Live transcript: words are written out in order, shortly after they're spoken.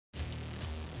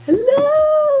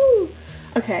Hello!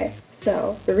 Okay,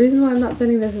 so the reason why I'm not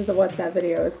sending this as a WhatsApp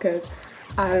video is because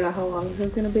I don't know how long this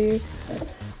is gonna be.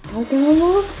 I'll go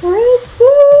more present!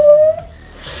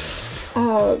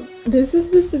 This has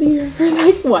been sitting here for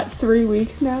like, what, 3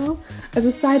 weeks now? As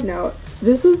a side note,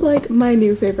 this is like my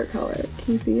new favorite color.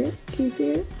 Can you see it? Can you see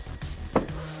it?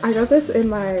 I got this in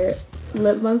my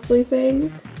Lip Monthly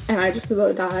thing, and I just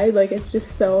about died. Like, it's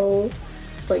just so,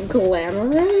 like,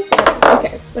 glamorous.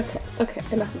 Okay,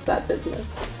 enough of that business.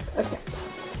 Okay.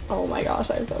 Oh my gosh,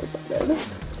 I'm so excited.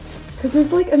 Because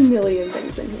there's like a million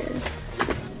things in here.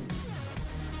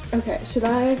 Okay, should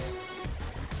I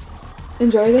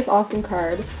enjoy this awesome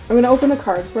card? I'm gonna open the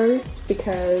card first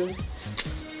because,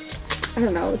 I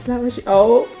don't know, it's not what you—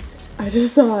 oh, I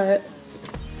just saw it.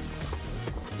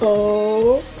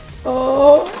 Oh,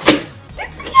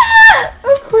 it's a cat!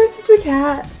 Of course it's a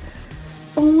cat.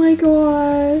 Oh my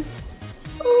gosh.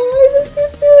 Oh, I miss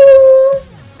it too.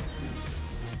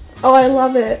 Oh, I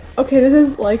love it. Okay, this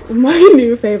is like my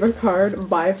new favorite card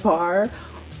by far.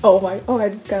 Oh, I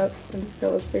just got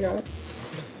lipstick on it.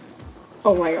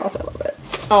 Oh my gosh, I love it.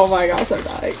 Oh my gosh, I'm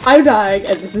dying. I'm dying,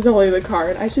 and this is only the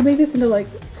card. I should make this into like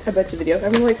a bunch of videos.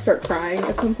 I'm gonna like start crying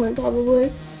at some point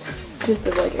probably. Just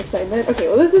of like excitement. Okay,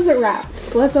 well this isn't wrapped.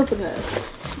 So let's open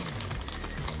this.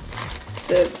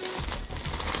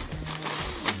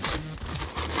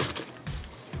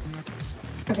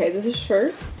 Okay, this is a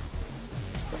shirt.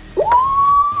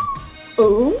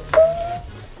 Ooh.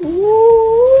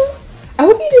 Ooh. I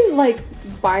hope you didn't like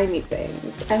buy me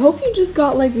things. I hope you just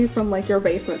got like these from like your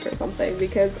basement or something,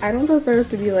 because I don't deserve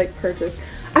to be like purchased.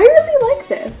 I really like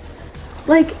this.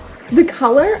 Like the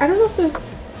color, I don't know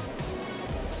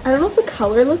if the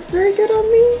color looks very good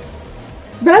on me,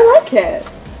 but I like it.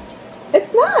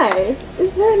 It's nice.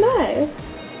 It's very nice.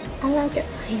 I like it.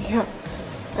 Yeah.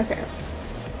 Okay.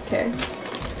 Okay.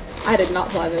 I did not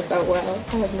plan this out well.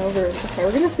 I have no room. Okay,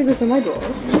 we're gonna stick this in my drawer.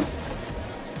 Okay.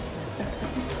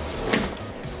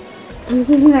 This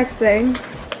is the next thing.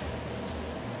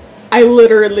 I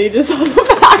literally just saw the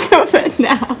back of it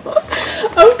now.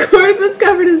 Of course it's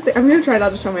covered in stickers. I'm gonna try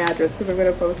not to show my address because I'm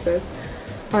gonna post this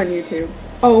on YouTube.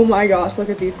 Oh my gosh, look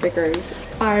at these stickers.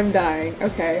 I'm dying.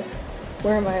 Okay.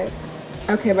 Where am I?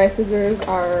 Okay, my scissors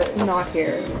are not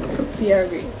here.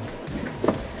 BRB.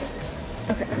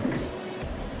 Okay.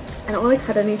 I don't want to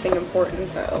cut anything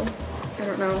important though. I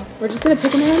don't know. We're just gonna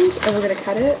pick an end and we're gonna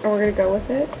cut it and we're gonna go with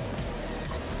it.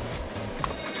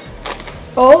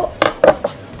 Oh!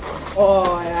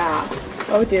 Oh yeah.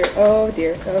 Oh dear. Oh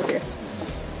dear. Oh dear.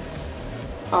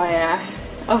 Oh yeah.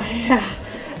 Oh yeah.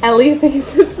 Ellie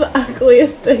thinks it's the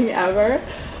ugliest thing ever.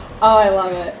 Oh, I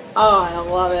love it. Oh, I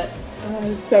love it. Oh,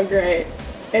 it's so great.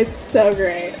 It's so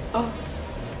great. Oh.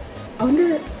 I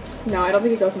wonder— no, I don't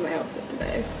think it goes in my outfit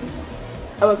today.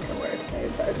 I was gonna wear it today,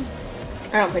 but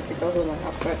I don't think it goes in my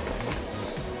outfit.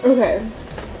 Okay.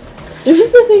 This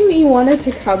is the thing that you wanted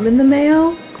to come in the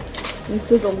mail. This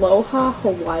is Aloha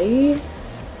Hawaii.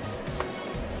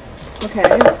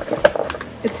 Okay.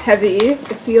 It's heavy.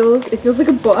 It feels like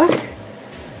a book.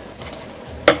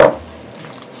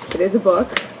 It is a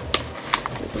book.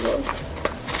 It is a book.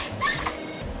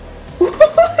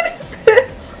 What is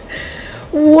this?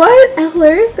 What? A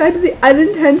Hilarious Guide to the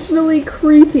Unintentionally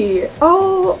Creepy.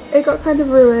 Oh, it got kind of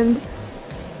ruined.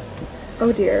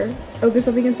 Oh dear. Oh, there's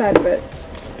something inside of it.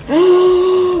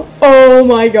 Oh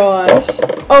my gosh.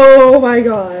 Oh my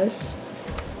gosh.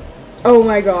 Oh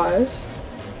my gosh.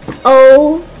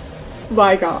 Oh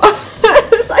my gosh.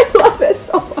 I love it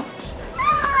so much.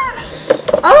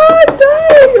 Oh, I'm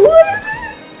dying! Look at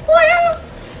this! Wow!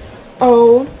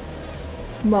 Oh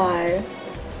my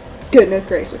goodness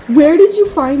gracious. Where did you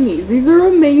find these? These are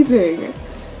amazing.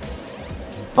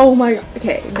 Oh my god.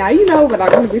 Okay, now you know, but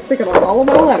I'm going to be sticking on all of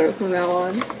my letters from now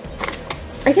on.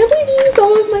 I can't believe you used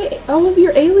all of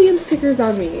your alien stickers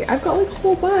on me. I've got like a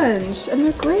whole bunch, and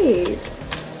they're great.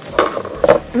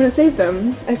 I'm going to save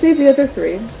them. I saved the other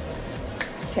 3.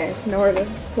 Okay, nowhere to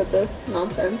put this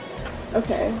nonsense.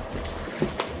 Okay.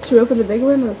 Should we open the big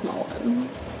one or the small one?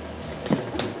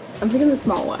 I'm thinking the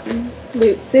small one.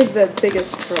 Wait, save the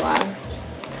biggest for last.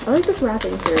 I like this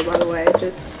wrapping too, by the way.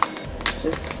 Just,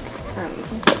 I don't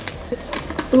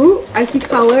know. Ooh, I see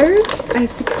colors. I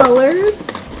see colors.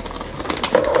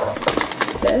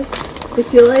 What's this? They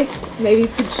feel like maybe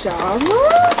pajamas?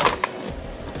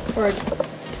 Or,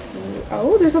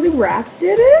 oh, there's something wrapped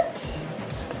in it?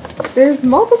 There's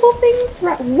multiple things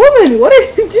wrapped. Woman, what are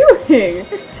you doing?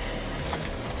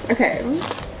 Okay,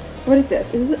 what is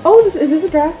this? Is this— oh, is this a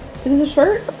dress? Is this a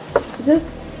shirt? Is this—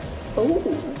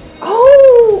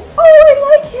 oh, I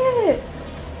like it.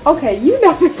 Okay, you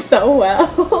know it so well.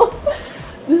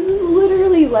 This is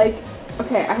literally like,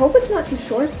 okay, I hope it's not too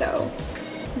short though.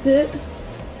 Is it?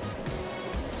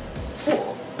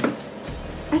 Oh.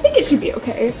 I think it should be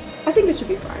okay. I think it should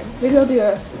be fine. Maybe I'll do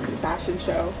a fashion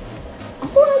show. Oh,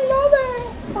 I love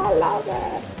it. I love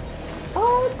it.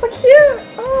 Oh, it's so cute.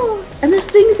 Oh, and there's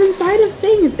things inside of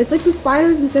things. It's like the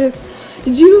spiders instead of,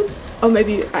 did you, oh,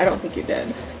 maybe, I don't think you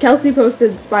did. Kelsey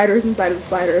posted spiders inside of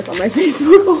spiders on my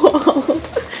Facebook wall.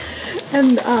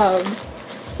 And,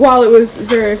 while it was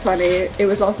very funny, it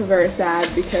was also very sad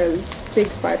because Big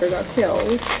Spider got killed.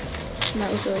 And that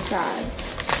was really sad.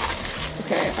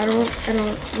 Okay, I don't,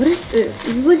 what is this?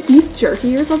 Is this like beef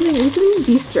jerky or something? Are you getting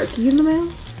beef jerky in the mail?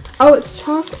 Oh, it's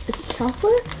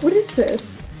chocolate? What is this?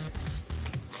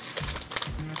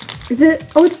 Is it,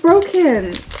 oh, it's broken.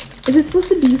 Is it supposed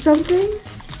to be something?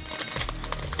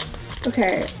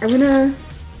 Okay, I'm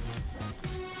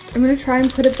gonna try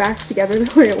and put it back together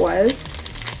the way it was.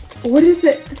 What is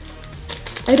it?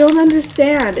 I don't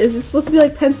understand. Is it supposed to be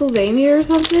like Pennsylvania or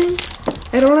something?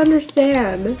 I don't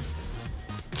understand.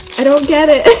 I don't get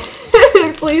it.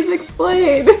 Please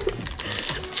explain.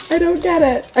 I don't get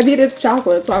it. I mean, it's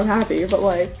chocolate, so I'm happy, but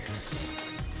like,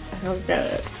 I don't get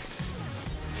it.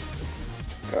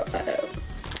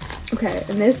 Okay,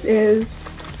 and this is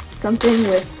something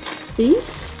with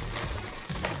feet.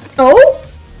 Oh!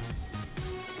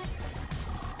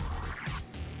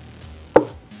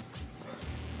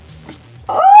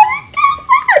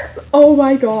 Oh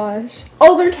my gosh.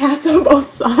 Oh, they're cats on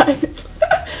both sides.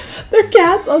 They're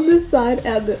cats on this side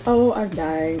and the, oh, I'm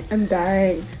dying. I'm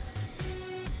dying.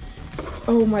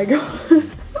 Oh my god.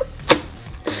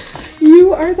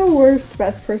 You are the worst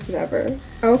best person ever.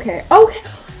 Okay. Okay.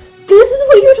 This is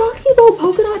what you're talking about,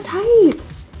 polka dot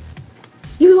tights.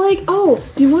 You're like, oh,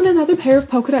 do you want another pair of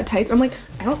polka dot tights? I'm like,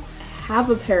 I don't have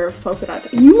a pair of polka dot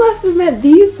tights. You must have meant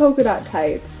these polka dot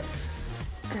tights.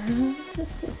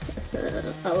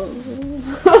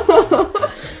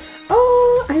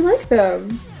 Oh, I like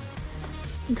them.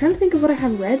 I'm trying to think of what I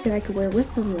have red that I could wear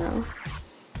with them though.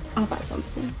 I'll buy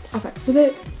something. I'll buy with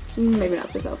it. Maybe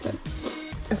not this outfit.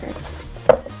 Okay.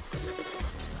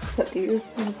 Put these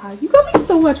in the pile. You got me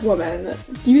so much, woman.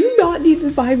 You do not need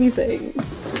to buy me things.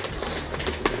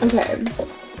 Okay.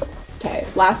 Okay,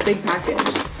 last big package.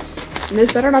 And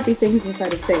this better not be things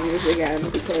inside of things again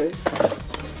because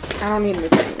I don't need any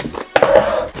things.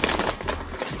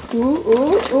 Ooh,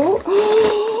 ooh,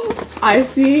 ooh. I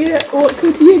see what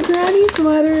could be a granny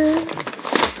sweater.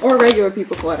 Or a regular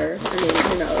people sweater. I mean,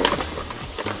 who knows.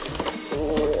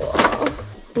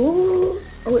 Ooh. Ooh.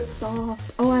 Oh, it's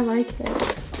soft. Oh, I like it.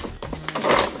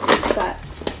 Put that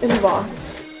in the box.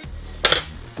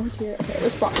 Oh dear. Okay,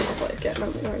 this box looks like it.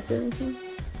 No, seriously.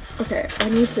 Okay, I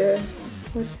need to,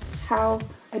 how,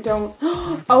 I don't,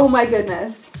 oh my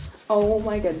goodness. Oh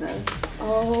my goodness.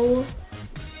 Oh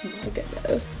my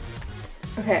goodness.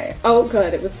 Okay. Oh,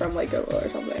 good. It was from like Goodwill or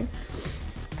something.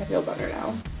 I feel better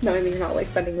now. No, I mean, you're not like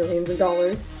spending millions of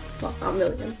dollars. Well, not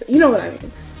millions, but you know what I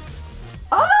mean.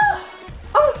 Ah!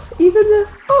 Oh, even the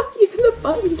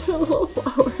buttons are little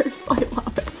flowers. I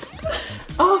love it.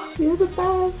 Oh, you're the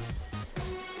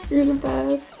best. You're the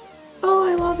best. Oh,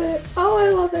 I love it. Oh, I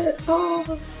love it.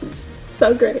 Oh,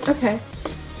 so great. Okay.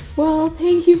 Well,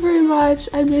 thank you very much.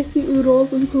 I miss you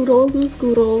oodles and poodles and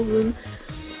scoodles and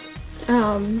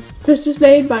this just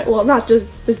made my, well, not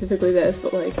just specifically this,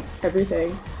 but like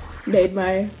everything made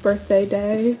my birthday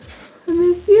day. I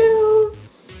miss you.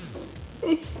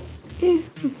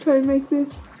 Let's try and make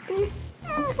this.